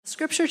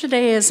Scripture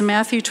today is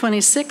Matthew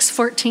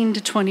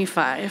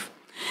 26:14-25.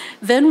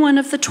 Then one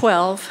of the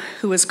 12,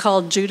 who was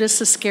called Judas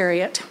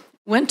Iscariot,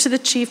 went to the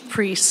chief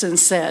priests and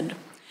said,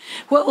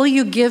 "What will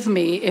you give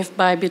me if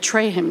I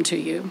betray him to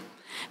you?"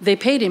 They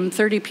paid him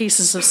 30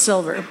 pieces of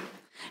silver,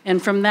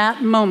 and from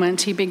that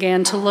moment he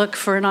began to look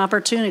for an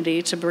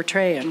opportunity to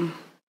betray him.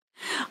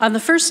 On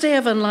the first day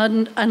of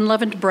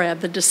unleavened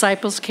bread, the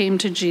disciples came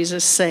to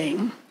Jesus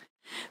saying,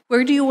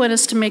 "Where do you want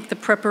us to make the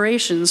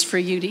preparations for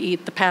you to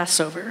eat the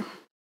Passover?"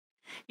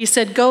 He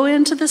said, "Go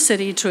into the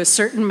city to a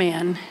certain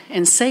man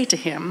and say to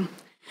him,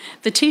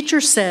 'The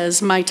teacher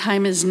says, my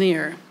time is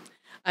near.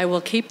 I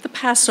will keep the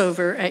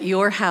Passover at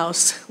your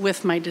house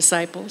with my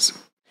disciples.'"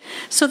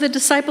 So the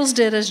disciples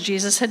did as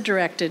Jesus had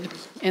directed,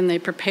 and they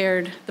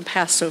prepared the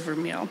Passover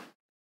meal.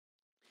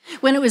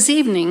 When it was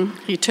evening,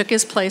 he took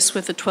his place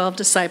with the 12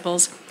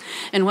 disciples,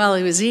 and while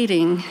he was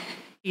eating,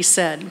 he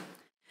said,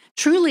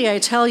 "Truly I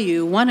tell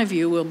you, one of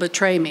you will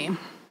betray me."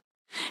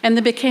 And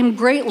they became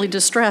greatly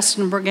distressed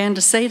and began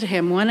to say to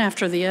him one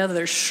after the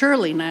other,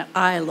 "Surely not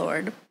I,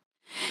 Lord."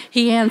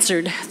 He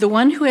answered, "The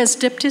one who has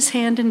dipped his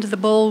hand into the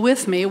bowl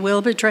with me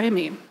will betray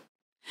me.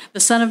 The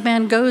Son of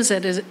Man goes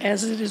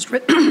as it is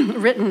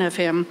written of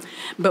him,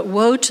 but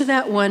woe to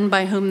that one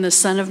by whom the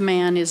Son of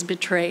Man is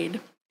betrayed.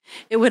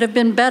 It would have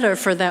been better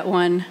for that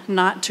one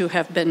not to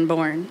have been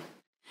born."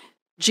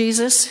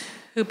 Jesus,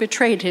 who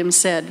betrayed him,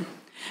 said,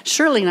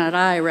 "Surely not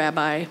I,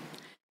 Rabbi."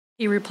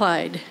 He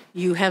replied,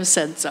 "You have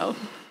said so."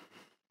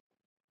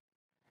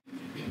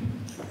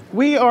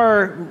 We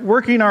are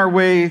working our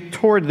way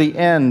toward the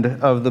end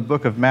of the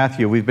book of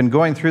Matthew. We've been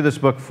going through this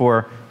book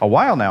for a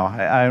while now.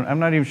 I'm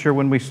not even sure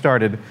when we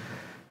started,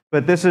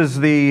 but this is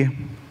the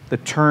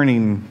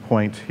turning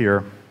point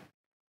here.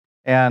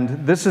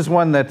 And this is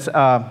one that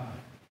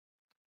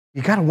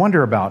you got to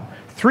wonder about.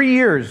 3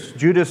 years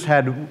Judas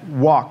had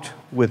walked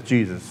with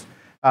Jesus.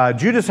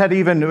 Judas had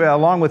even,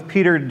 along with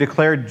Peter,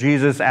 declared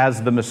Jesus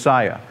as the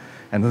Messiah.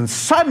 And then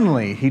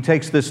suddenly he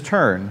takes this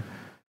turn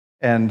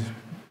and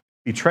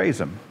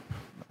betrays him.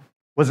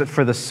 Was it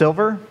for the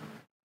silver?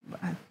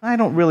 I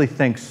don't really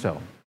think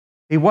so.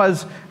 He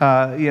was,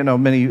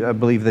 many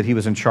believe that he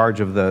was in charge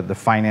of the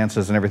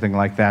finances and everything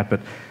like that, but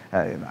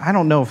I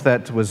don't know if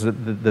that was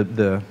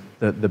the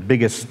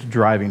biggest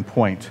driving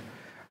point.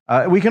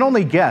 We can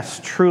only guess,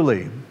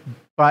 truly,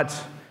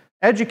 but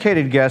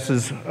educated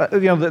guesses,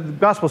 the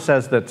gospel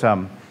says that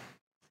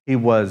he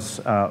was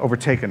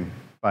overtaken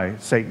by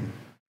Satan.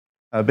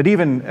 But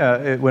even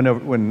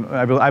when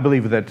I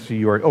believe that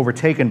you are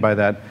overtaken by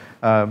that,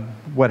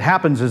 what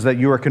happens is that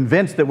you are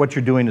convinced that what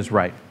you're doing is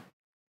right.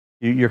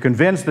 You're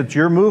convinced that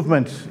your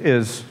movement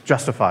is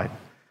justified.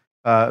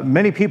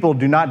 Many people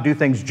do not do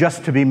things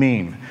just to be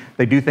mean.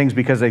 They do things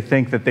because they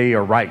think that they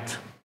are right.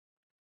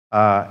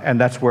 And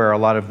that's where a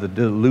lot of the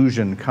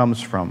delusion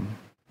comes from.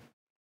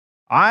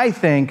 I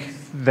think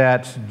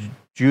that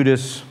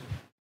Judas,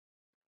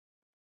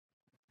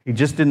 he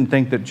just didn't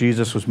think that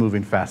Jesus was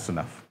moving fast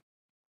enough.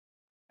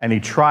 And he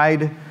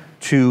tried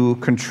to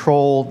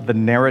control the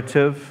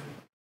narrative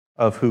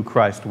of who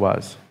Christ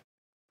was.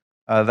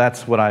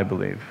 That's what I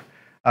believe.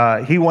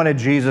 He wanted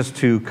Jesus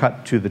to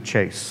cut to the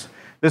chase.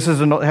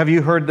 Have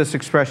you heard this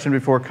expression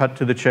before, cut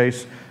to the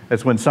chase?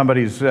 It's when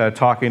somebody's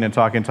talking,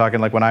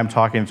 like when I'm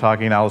talking,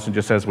 Allison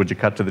just says, "Would you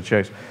cut to the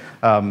chase?"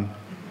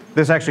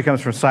 This actually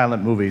comes from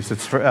silent movies.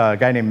 It's a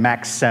guy named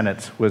Max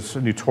Sennett, was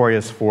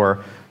notorious for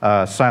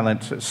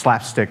silent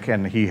slapstick,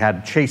 and he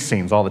had chase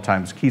scenes all the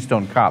time,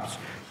 Keystone Cops,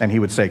 and he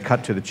would say,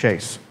 "Cut to the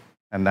chase,"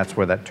 and that's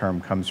where that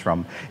term comes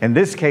from. In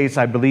this case,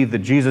 I believe that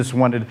Judas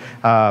wanted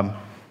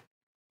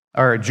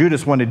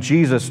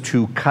Jesus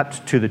to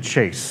cut to the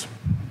chase.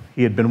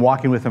 He had been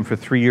walking with him for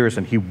 3 years,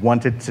 and he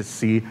wanted to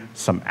see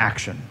some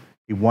action.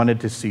 He wanted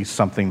to see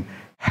something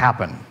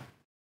happen.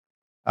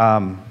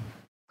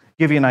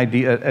 Give you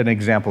an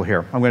example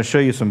here. I'm going to show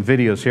you some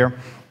videos here.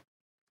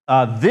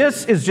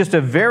 This is just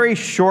a very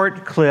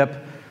short clip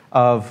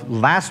of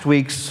last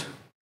week's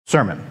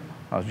sermon.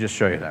 I'll just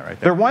show you that right there.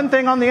 They're one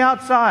thing on the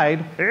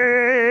outside,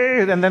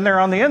 and then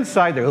they're on the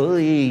inside. They're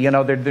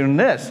doing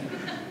this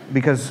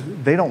because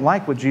they don't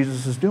like what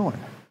Jesus is doing.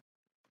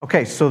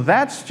 Okay, so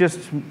that's just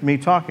me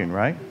talking,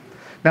 right?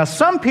 Now,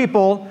 some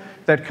people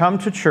that come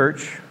to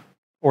church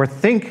or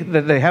think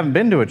that they haven't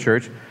been to a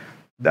church,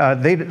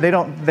 they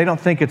don't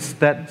think it's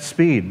that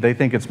speed. They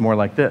think it's more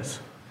like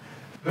this.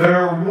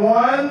 They're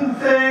one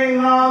thing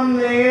on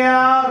the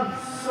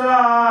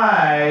outside,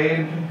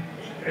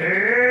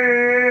 and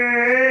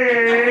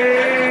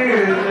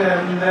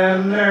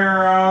then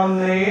they're on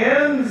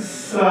the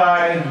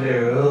inside.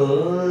 They're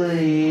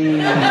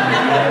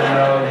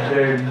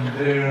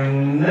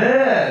doing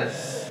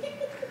this.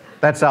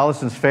 That's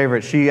Allison's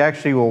favorite. She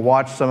actually will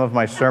watch some of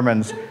my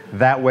sermons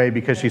that way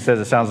because she says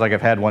it sounds like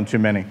I've had one too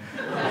many.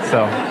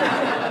 So.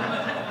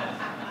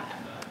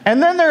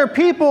 And then there are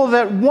people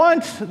that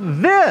want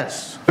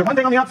this. They're one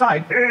thing on the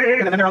outside,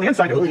 and then they're on the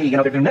inside.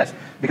 They're doing this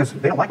because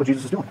they don't like what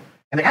Jesus is doing.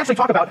 And they actually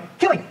talk about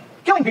killing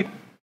people.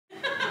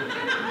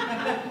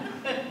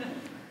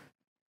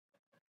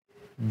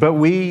 But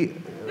we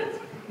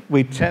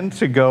we tend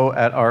to go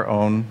at our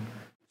own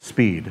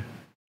speed.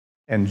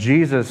 And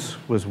Jesus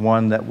was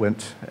one that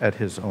went at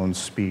his own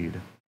speed.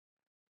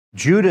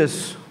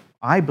 Judas,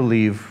 I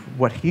believe,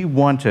 what he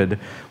wanted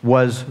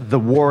was the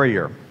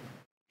warrior.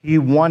 He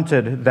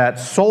wanted that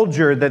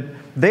soldier that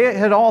they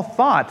had all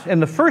thought. In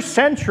the first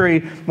century,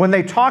 when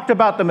they talked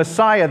about the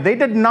Messiah, they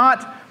did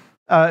not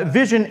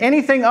vision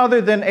anything other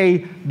than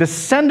a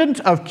descendant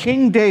of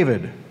King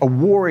David, a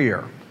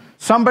warrior,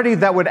 somebody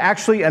that would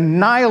actually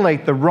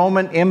annihilate the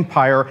Roman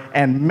Empire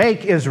and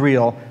make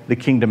Israel the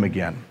kingdom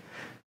again.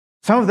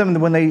 Some of them,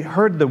 when they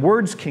heard the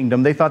words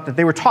kingdom, they thought that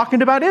they were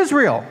talking about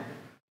Israel,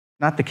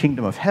 not the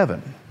kingdom of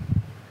heaven.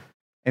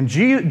 And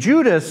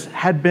Judas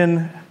had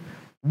been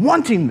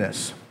wanting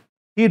this.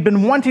 He had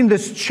been wanting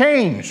this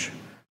change,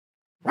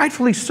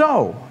 rightfully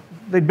so.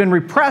 They'd been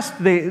repressed.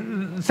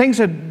 Things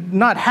had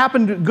not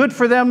happened good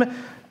for them.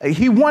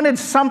 He wanted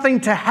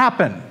something to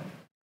happen.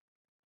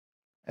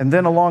 And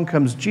then along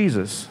comes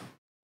Jesus,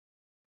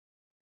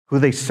 who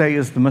they say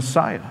is the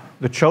Messiah,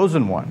 the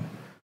chosen one.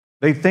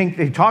 They think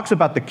he talks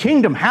about the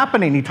kingdom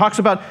happening. He talks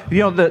about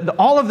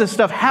all of this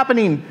stuff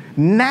happening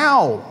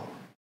now.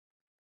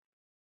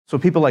 So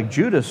people like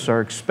Judas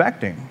are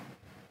expecting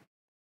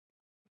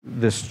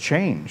this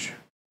change.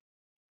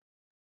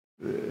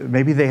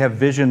 Maybe they have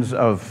visions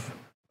of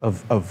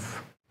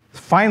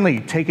finally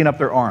taking up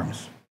their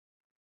arms.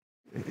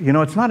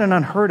 It's not an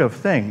unheard of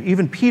thing.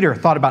 Even Peter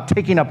thought about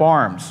taking up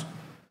arms.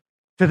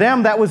 To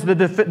them, that was the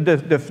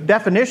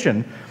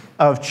definition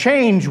of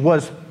change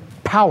was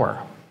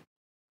power.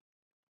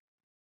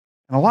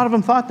 And a lot of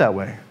them thought that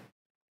way.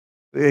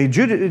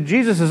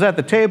 Jesus is at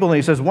the table and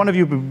he says, one of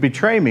you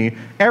betray me.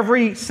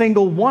 Every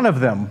single one of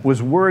them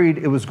was worried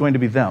it was going to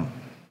be them.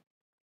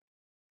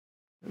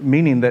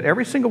 Meaning that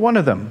every single one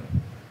of them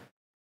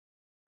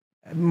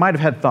might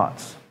have had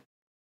thoughts.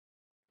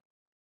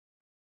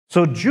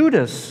 So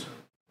Judas,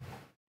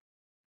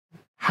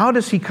 how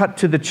does he cut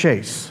to the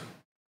chase?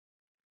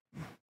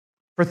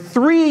 For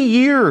 3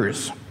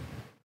 years,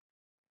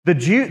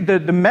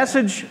 the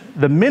message,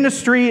 the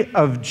ministry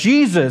of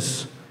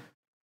Jesus,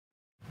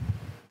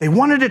 they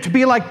wanted it to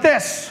be like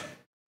this,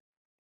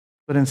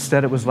 but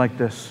instead it was like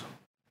this.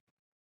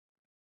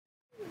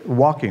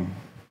 Walking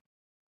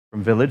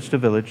from village to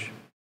village,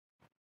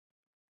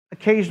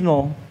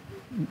 occasional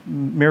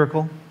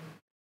miracle,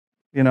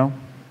 he'd,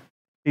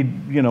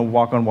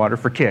 walk on water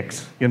for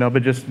kicks,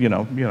 but just,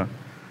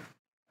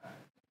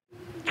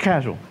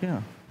 casual,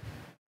 yeah.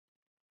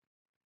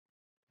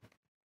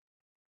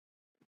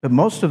 But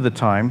most of the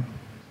time,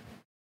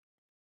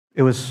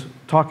 it was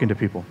talking to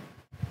people.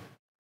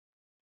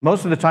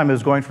 Most of the time, it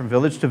was going from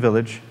village to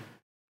village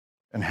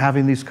and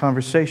having these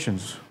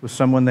conversations with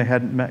someone they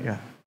hadn't met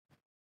yet.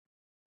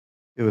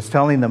 It was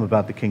telling them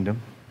about the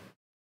kingdom.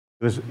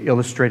 It was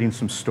illustrating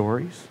some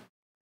stories.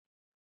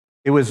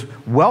 It was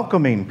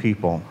welcoming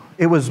people.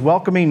 It was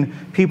welcoming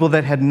people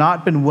that had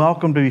not been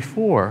welcomed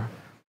before.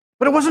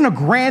 But it wasn't a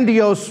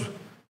grandiose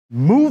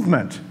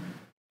movement.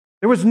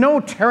 There was no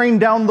tearing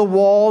down the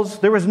walls.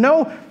 There was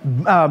no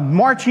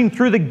marching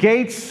through the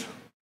gates.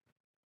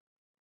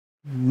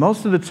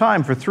 Most of the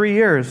time, for 3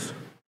 years,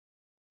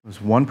 it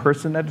was one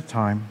person at a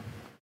time,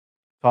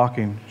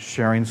 talking,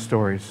 sharing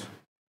stories,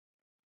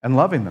 and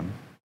loving them.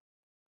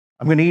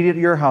 I'm going to eat at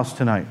your house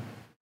tonight.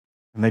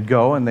 And they'd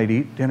go and they'd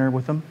eat dinner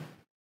with them.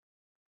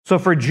 So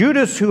for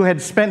Judas, who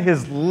had spent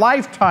his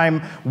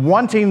lifetime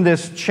wanting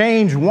this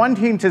change,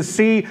 wanting to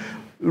see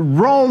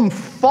Rome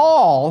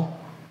fall,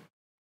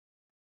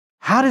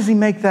 how does he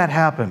make that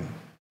happen?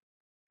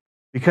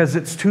 Because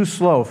it's too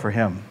slow for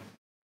him.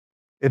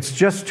 It's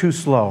just too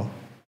slow.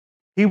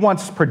 He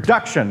wants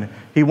production.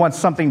 He wants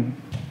something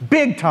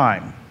big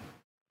time.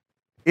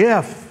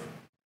 If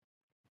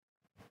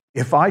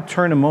I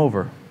turn him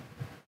over,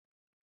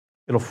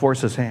 it'll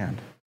force his hand.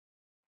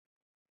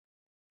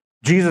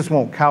 Jesus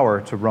won't cower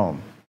to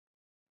Rome.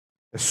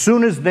 As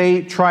soon as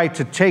they try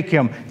to take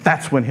him,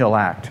 that's when he'll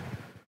act.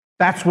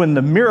 That's when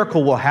the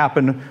miracle will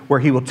happen, where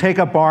he will take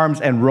up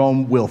arms and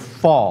Rome will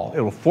fall. It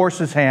will force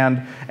his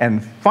hand,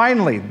 and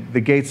finally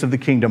the gates of the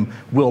kingdom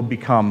will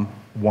become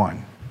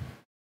one.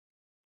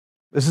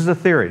 This is a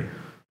theory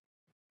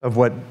of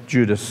what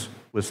Judas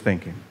was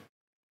thinking.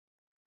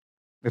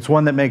 It's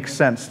one that makes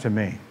sense to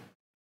me.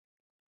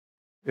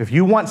 If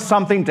you want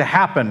something to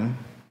happen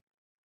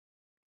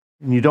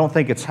and you don't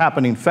think it's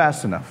happening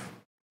fast enough,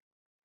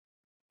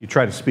 you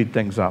try to speed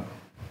things up.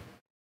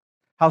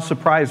 How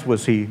surprised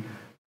was he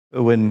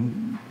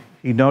when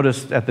he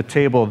noticed at the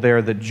table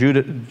there that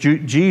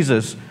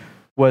Jesus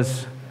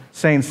was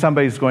saying,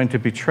 somebody's going to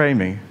betray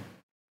me,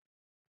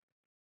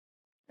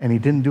 and he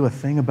didn't do a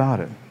thing about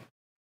it.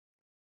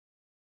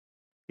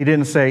 He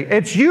didn't say,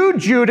 it's you,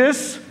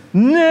 Judas.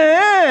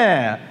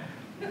 Nah,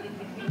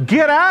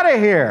 get out of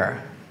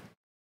here.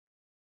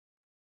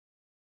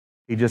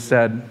 He just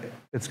said,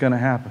 it's going to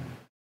happen.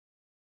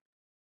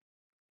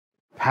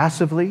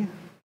 Passively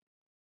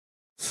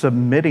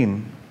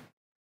submitting,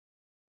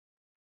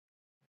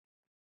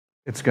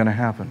 it's going to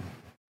happen.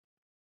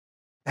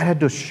 That had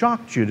to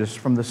shock Judas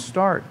from the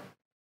start.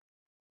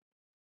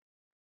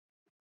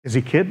 Is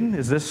he kidding?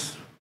 Is this,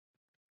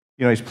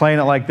 he's playing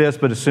it like this,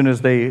 but as soon as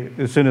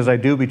I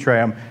do betray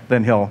him,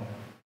 then he'll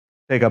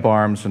take up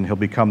arms and he'll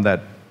become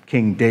that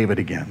King David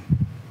again.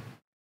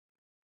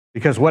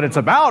 Because what it's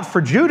about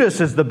for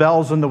Judas is the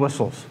bells and the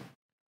whistles.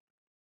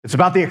 It's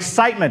about the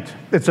excitement.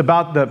 It's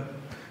about the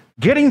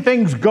getting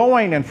things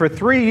going. And for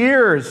 3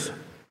 years,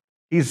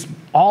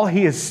 all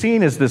he has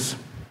seen is this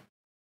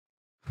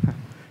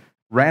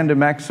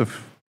random acts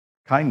of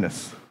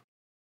kindness.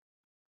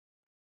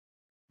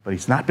 But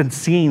he's not been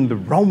seeing the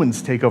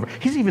Romans take over.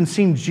 He's even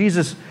seen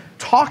Jesus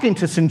talking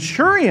to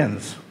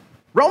centurions,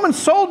 Roman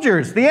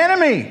soldiers, the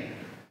enemy.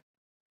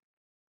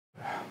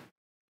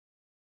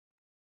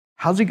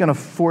 How's he going to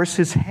force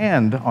his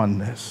hand on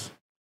this?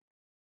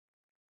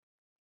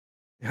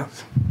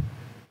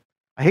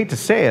 I hate to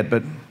say it,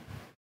 but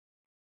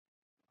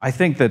I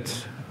think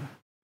that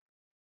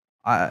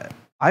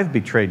I've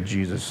betrayed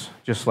Jesus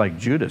just like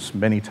Judas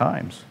many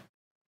times,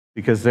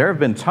 because there have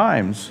been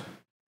times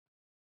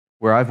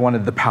where I've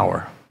wanted the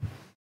power.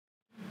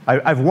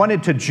 I've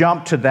wanted to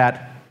jump to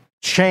that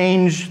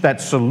change,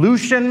 that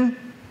solution.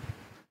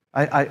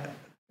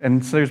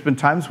 And so there's been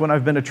times when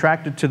I've been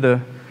attracted to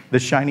the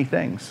shiny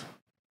things.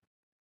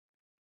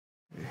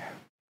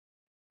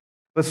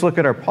 Let's look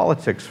at our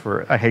politics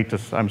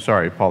I'm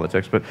sorry,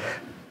 politics, but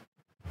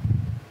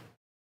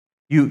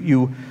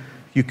you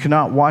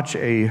cannot watch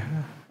a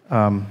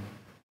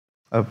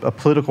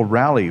political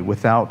rally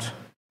without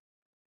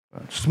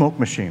smoke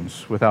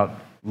machines, without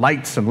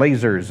lights and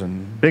lasers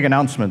and big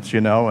announcements,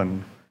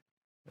 and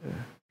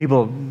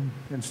people,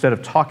 instead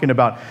of talking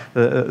about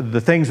the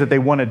things that they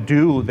want to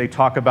do, they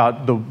talk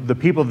about the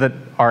people that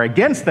are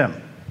against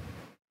them,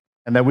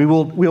 and that we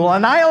will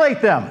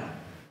annihilate them.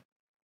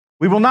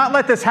 We will not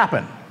let this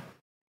happen.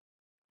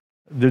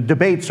 The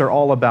debates are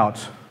all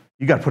about,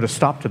 you got to put a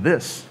stop to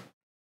this.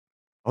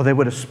 Oh, they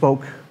would have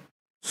spoke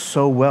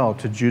so well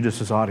to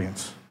Judas's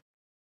audience.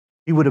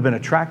 He would have been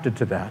attracted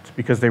to that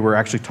because they were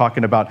actually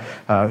talking about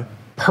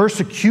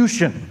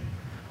persecution,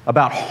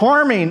 about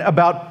harming,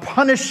 about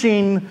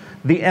punishing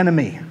the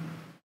enemy.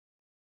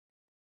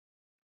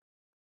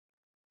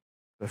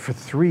 But for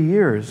 3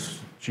 years,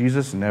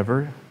 Jesus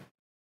never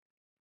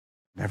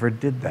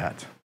did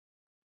that.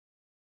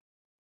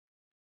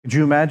 Could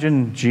you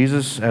imagine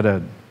Jesus at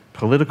a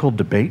political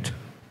debate?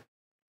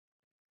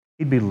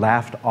 He'd be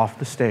laughed off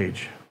the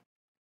stage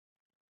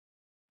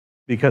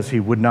because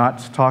he would not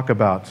talk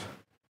about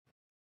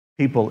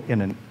people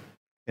in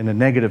a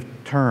negative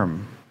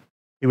term.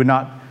 He would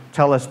not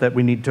tell us that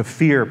we need to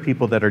fear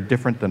people that are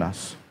different than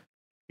us.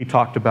 He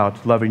talked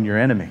about loving your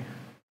enemy.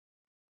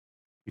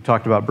 He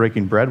talked about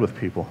breaking bread with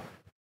people.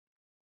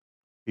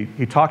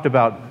 He talked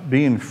about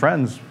being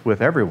friends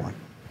with everyone.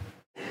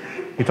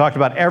 He talked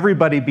about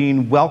everybody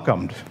being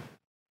welcomed.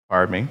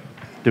 Pardon me.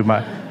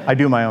 I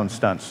do my own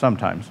stunts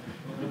sometimes.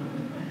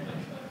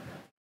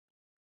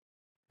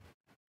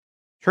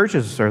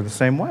 Churches are the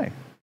same way.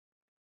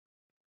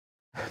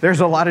 There's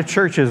a lot of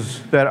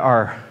churches that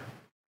are,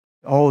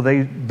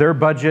 their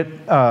budget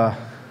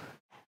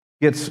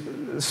gets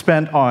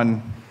spent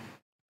on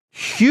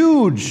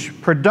huge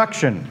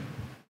production,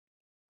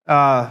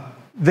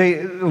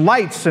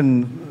 lights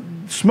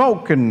and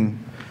smoke and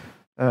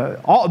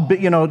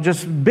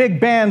just big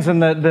bands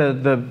and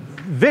the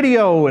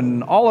video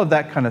and all of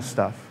that kind of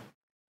stuff,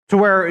 to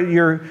where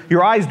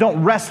your eyes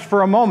don't rest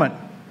for a moment,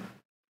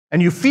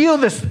 and you feel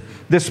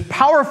this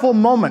powerful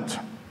moment.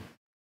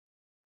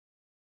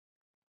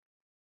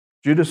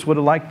 Judas would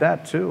have liked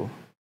that too,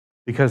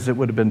 because it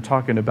would have been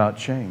talking about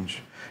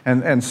change.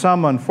 And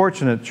some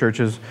unfortunate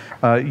churches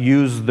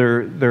use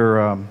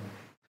their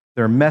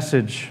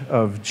message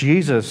of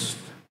Jesus,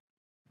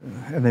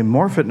 and they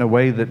morph it in a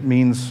way that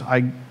means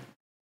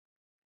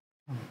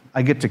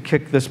I get to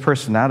kick this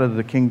person out of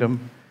the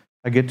kingdom.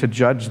 I get to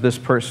judge this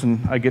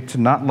person. I get to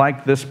not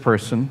like this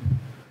person.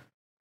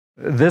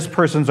 This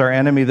person's our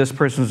enemy. This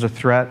person's a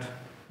threat.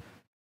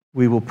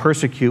 We will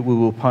persecute. We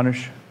will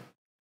punish.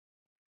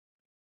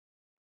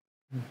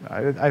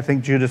 I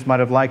think Judas might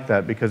have liked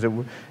that because it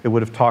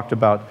would have talked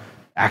about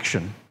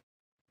action.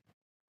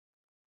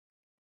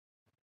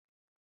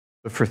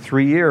 But for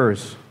 3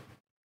 years,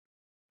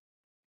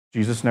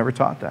 Jesus never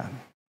taught that.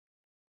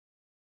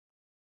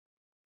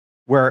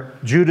 Where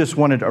Judas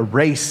wanted a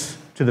race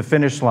to the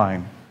finish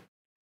line,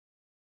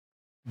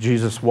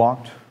 Jesus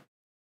walked.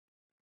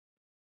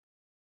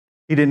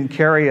 He didn't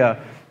carry a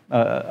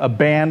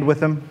band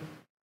with him.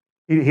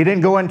 He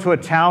didn't go into a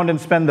town and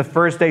spend the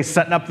first day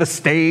setting up the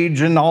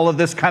stage and all of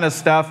this kind of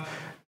stuff.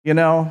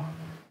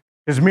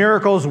 His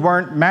miracles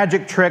weren't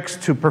magic tricks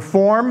to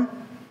perform.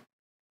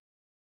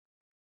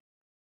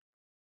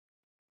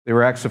 They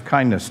were acts of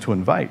kindness to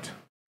invite.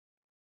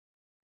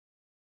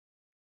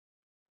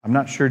 I'm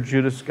not sure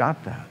Judas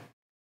got that.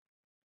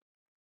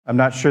 I'm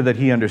not sure that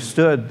he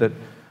understood that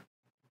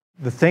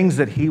the things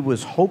that he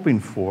was hoping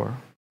for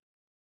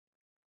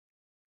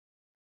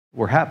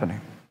were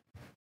happening.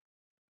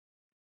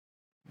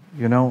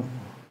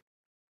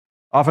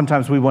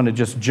 Oftentimes we want to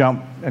just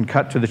jump and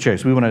cut to the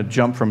chase. We want to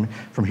jump from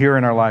here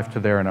in our life to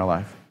there in our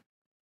life.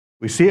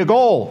 We see a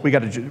goal,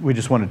 we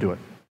just want to do it.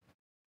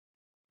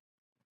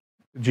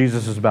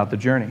 Jesus is about the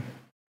journey,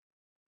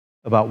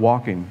 about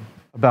walking,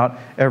 about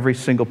every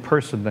single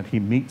person that he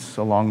meets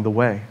along the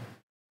way.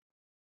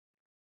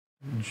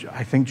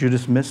 I think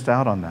Judas missed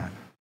out on that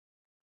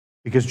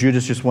because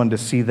Judas just wanted to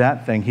see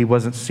that thing. He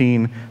wasn't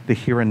seeing the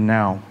here and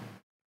now.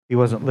 He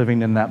wasn't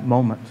living in that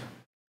moment.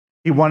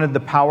 He wanted the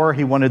power.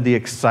 He wanted the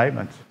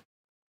excitement.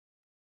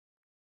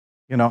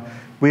 You know,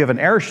 we have an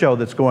air show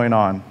that's going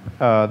on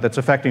that's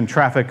affecting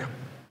traffic.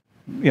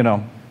 You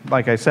know,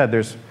 like I said,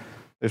 there's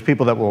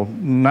people that will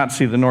not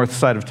see the north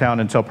side of town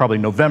until probably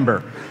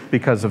November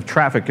because of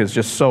traffic is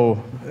just so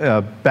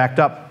backed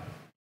up.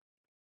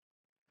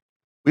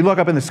 We look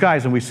up in the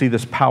skies and we see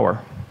this power.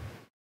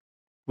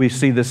 We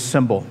see this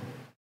symbol.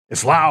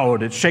 It's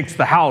loud. It shakes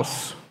the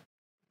house.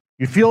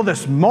 You feel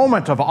this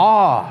moment of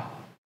awe.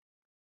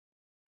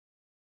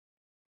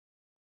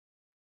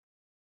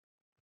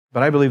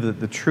 But I believe that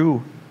the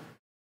true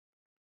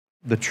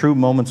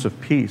moments of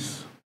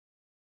peace,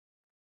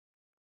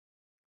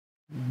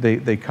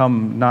 they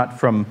come not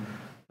from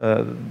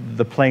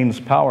the plane's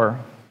power,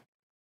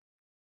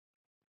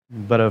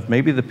 but of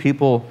maybe the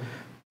people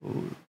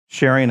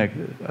sharing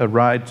a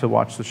ride to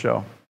watch the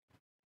show.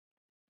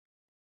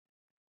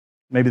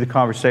 Maybe the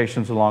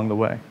conversations along the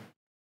way.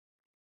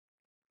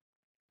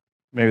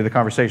 Maybe the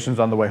conversations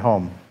on the way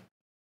home.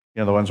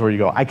 You know, the ones where you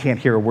go, I can't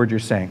hear a word you're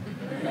saying.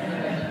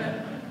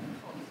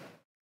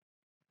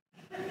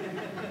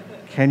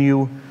 Can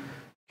you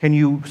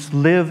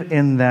live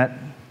in that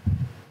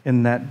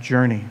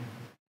journey?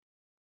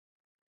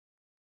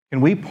 Can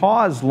we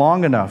pause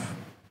long enough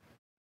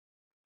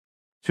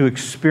to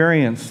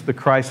experience the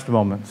Christ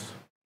moments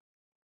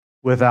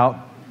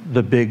without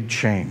the big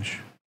change?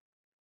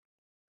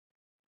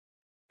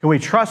 Can we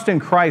trust in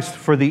Christ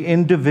for the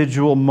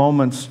individual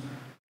moments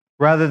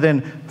rather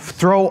than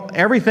throw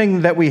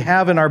everything that we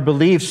have in our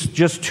beliefs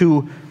just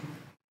to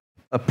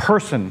a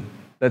person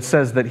that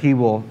says that he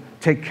will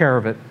take care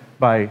of it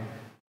by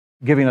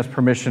giving us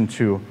permission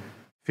to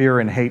fear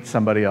and hate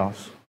somebody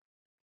else?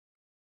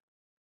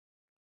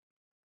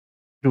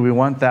 Do we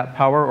want that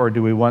power, or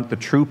do we want the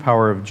true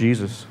power of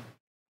Jesus?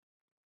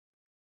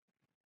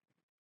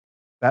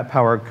 That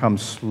power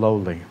comes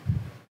slowly,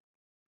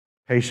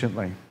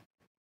 patiently.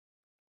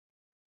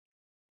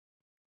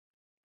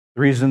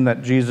 The reason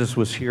that Jesus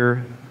was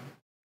here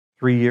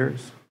 3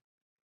 years,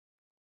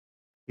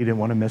 he didn't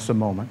want to miss a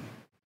moment.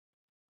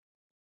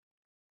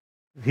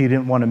 He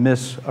didn't want to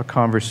miss a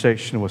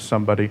conversation with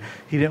somebody.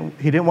 He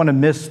didn't want to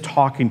miss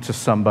talking to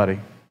somebody.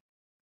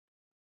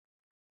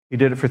 He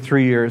did it for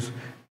 3 years,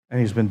 and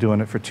he's been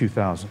doing it for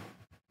 2,000.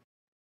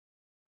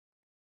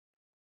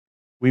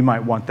 We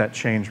might want that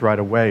change right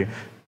away,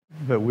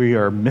 but we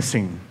are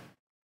missing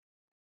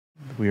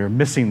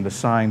the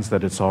signs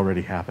that it's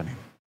already happening.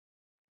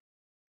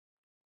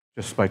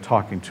 Just by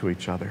talking to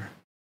each other,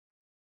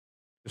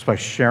 just by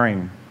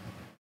sharing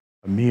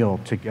a meal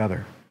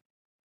together.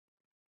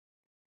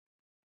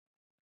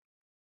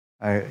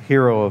 A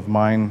hero of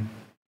mine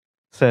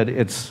said,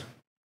 it's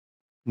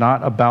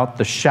not about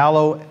the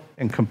shallow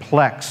and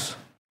complex,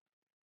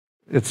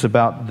 it's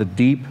about the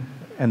deep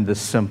and the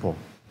simple.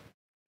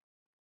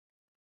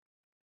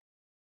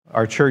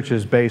 Our church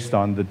is based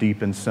on the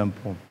deep and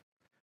simple.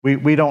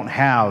 We don't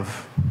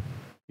have,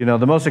 you know,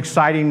 the most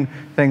exciting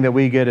thing that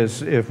we get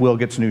is if Will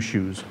gets new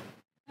shoes.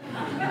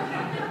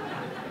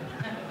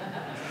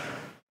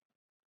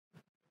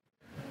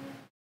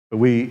 But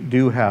we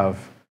do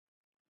have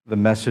the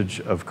message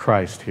of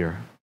Christ here.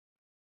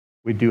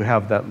 We do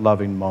have that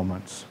loving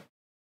moments.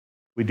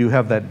 We do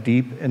have that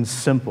deep and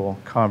simple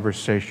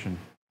conversation.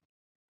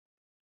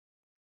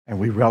 And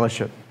we relish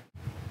it.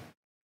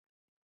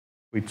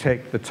 We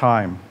take the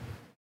time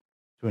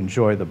to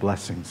enjoy the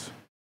blessings.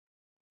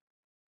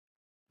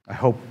 I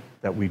hope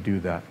that we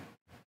do that.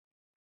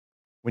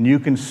 When you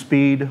can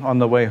speed on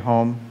the way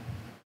home,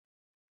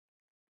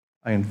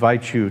 I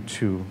invite you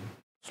to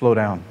slow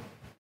down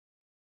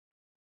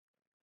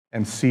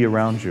and see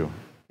around you.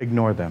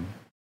 Ignore them.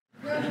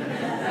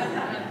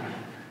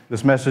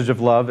 This message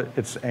of love,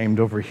 it's aimed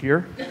over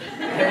here.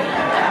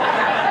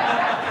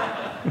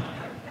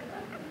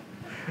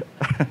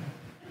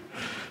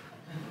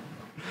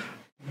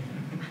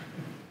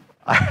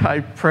 I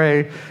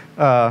pray,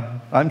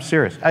 I'm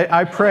serious.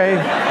 I pray.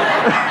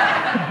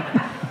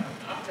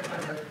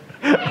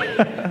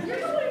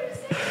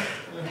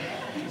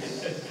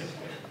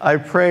 I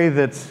pray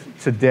that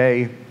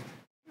today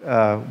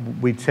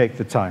we take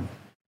the time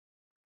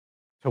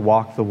to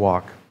walk the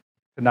walk,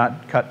 to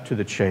not cut to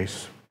the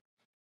chase,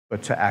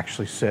 but to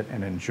actually sit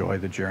and enjoy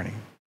the journey.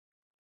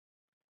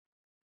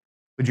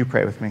 Would you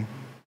pray with me?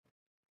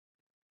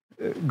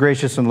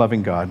 Gracious and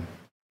loving God,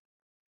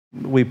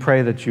 we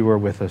pray that you are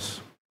with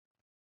us.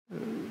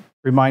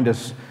 Remind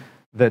us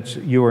that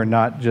you are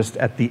not just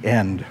at the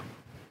end,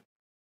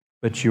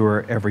 but you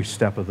are every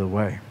step of the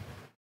way.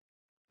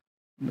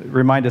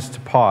 Remind us to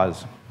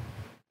pause,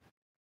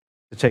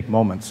 to take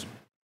moments,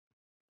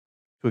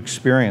 to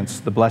experience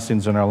the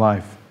blessings in our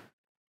life,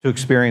 to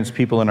experience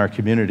people in our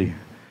community,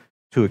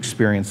 to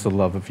experience the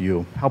love of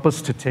you. Help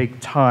us to take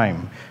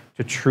time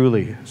to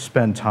truly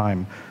spend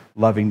time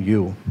loving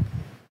you,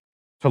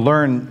 to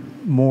learn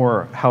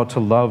more how to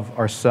love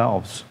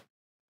ourselves,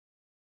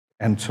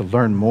 and to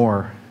learn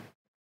more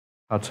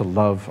how to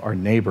love our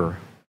neighbor,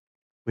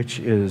 which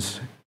is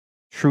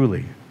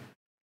truly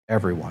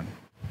everyone.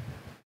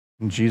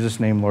 In Jesus'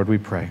 name, Lord, we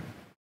pray.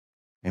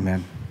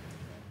 Amen.